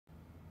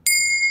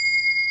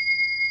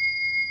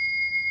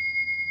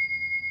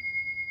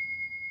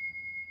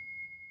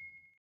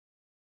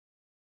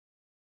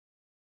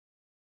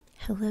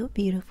Hello,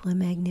 beautiful and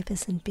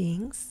magnificent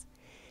beings.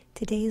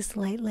 Today's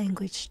light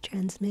language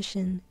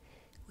transmission,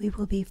 we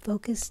will be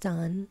focused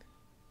on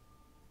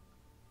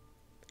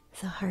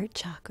the heart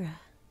chakra,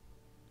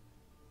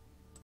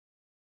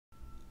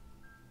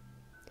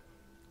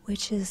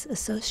 which is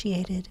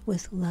associated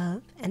with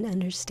love and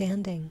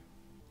understanding.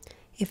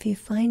 If you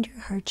find your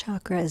heart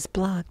chakra is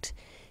blocked,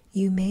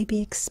 you may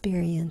be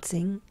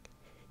experiencing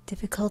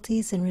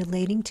difficulties in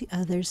relating to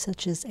others,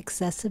 such as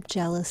excessive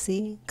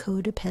jealousy,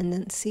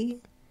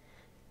 codependency,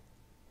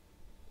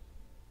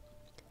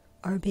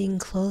 or being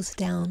closed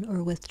down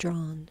or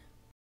withdrawn.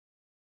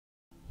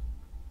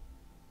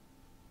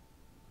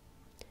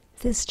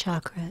 This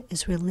chakra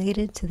is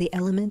related to the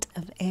element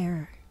of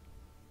air.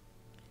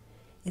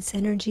 Its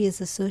energy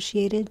is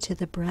associated to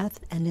the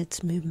breath and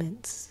its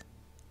movements,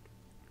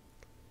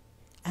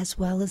 as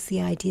well as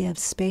the idea of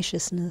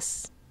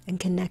spaciousness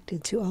and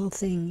connected to all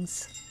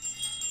things.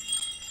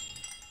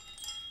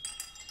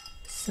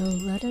 So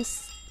let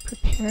us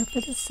prepare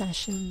for the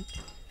session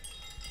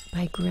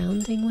by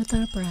grounding with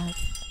our breath,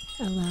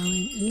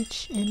 allowing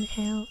each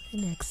inhale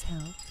and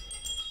exhale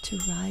to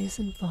rise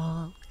and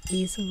fall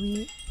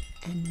easily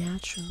and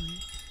naturally.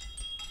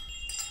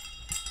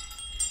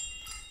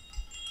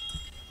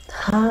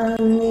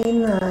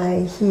 Hanina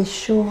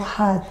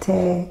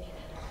hishuhate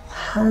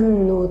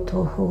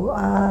hanutuhu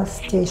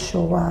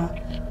astishua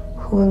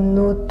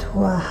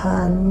hunutua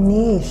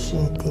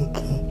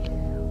hanishetiki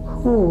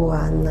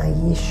huana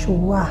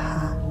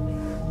yishuaha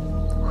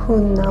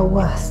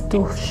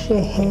hunawastu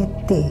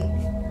shehete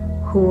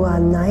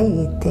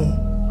huanaite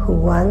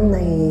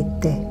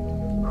huanaite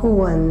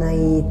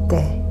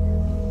huanaite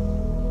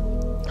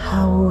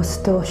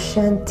hausto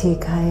shanti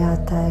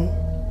kayatai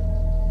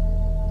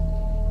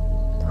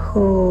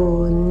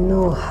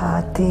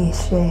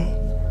hunuhatishe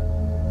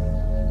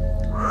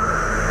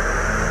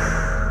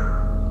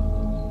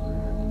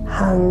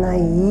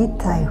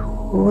hanaitai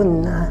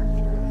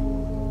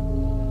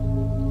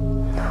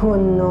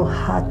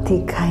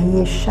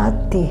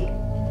hunuhatikayishati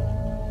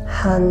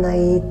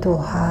Hanaito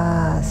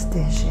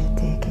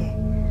hasteshete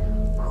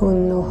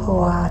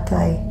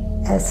hunuhoatai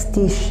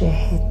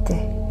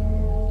estishehete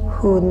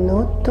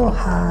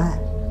hunotoha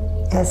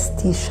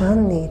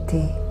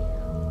estishaniti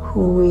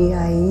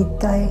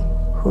huiaitai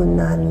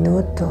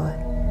hunanuto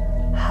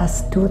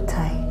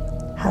hastutai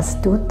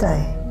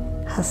hastutai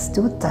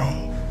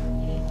hastutai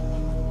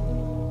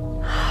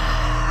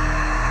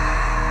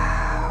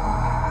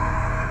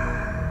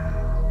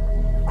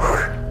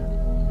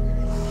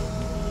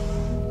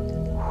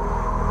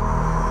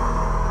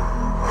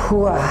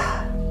Hua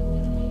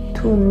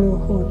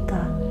tunuhuta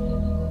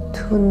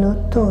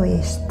tunuto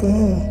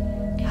este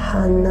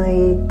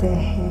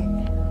hanaitehe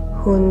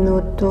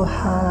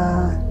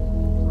hunutuha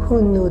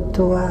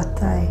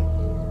hunutuatai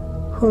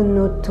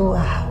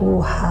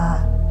hunutuahuha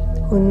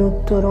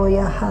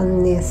hunuturoya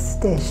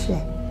hanesteshe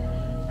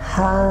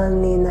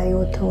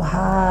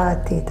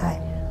haninayutuhatitai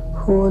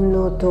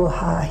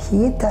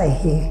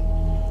hunutuhahitaihi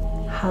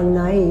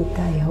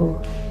hanaitaihu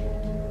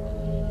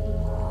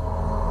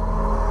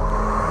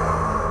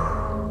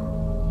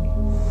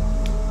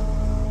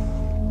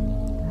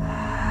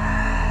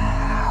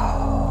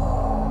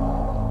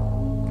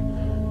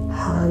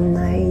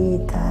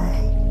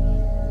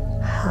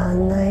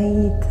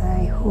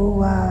Hanaitai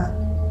hua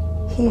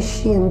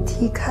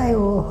hishintikai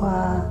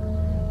oha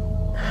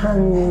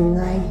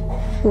haninai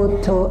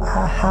uto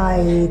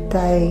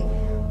ahaitai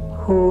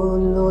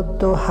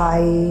hunuto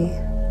hai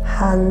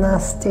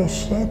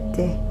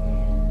hanasteshete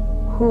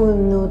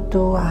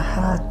hunuto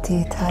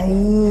ahati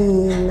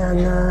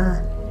tainana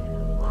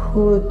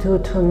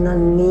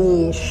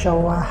hututunani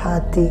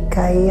shawahati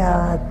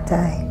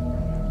kayatai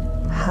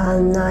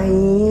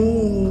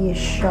Hanai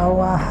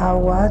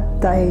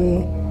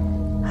shawahawatai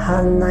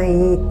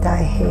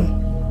Hanaitahe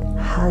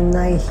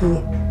Hanaihi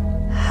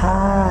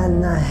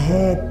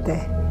Hanahete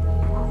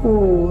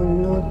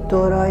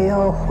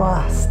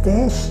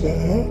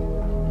Hunutorayohwasteshe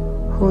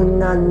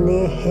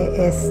Hunanehe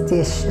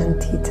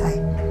esteshantitai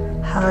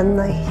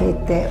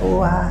Hanahete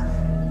oa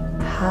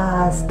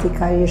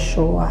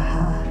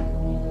Hastikayishoaha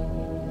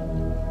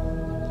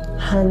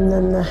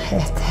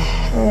Hananahete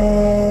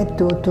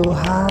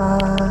tutuha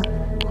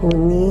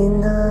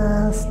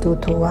Huninas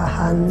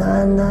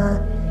tutuahanana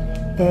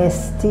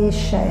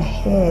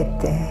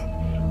estishahete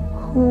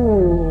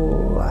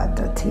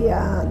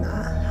huatatiana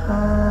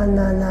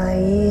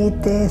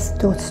hananaites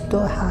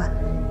tustoha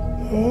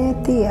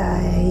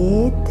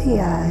etiai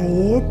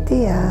etiai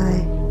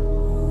etiai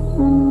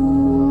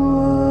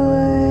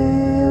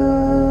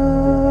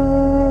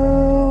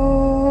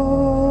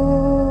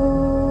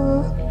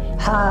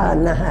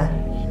hana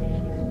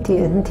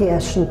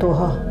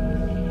tientiashntoha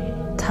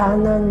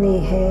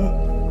Tananihe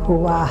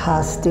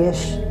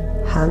huahastish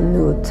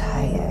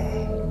hanutaye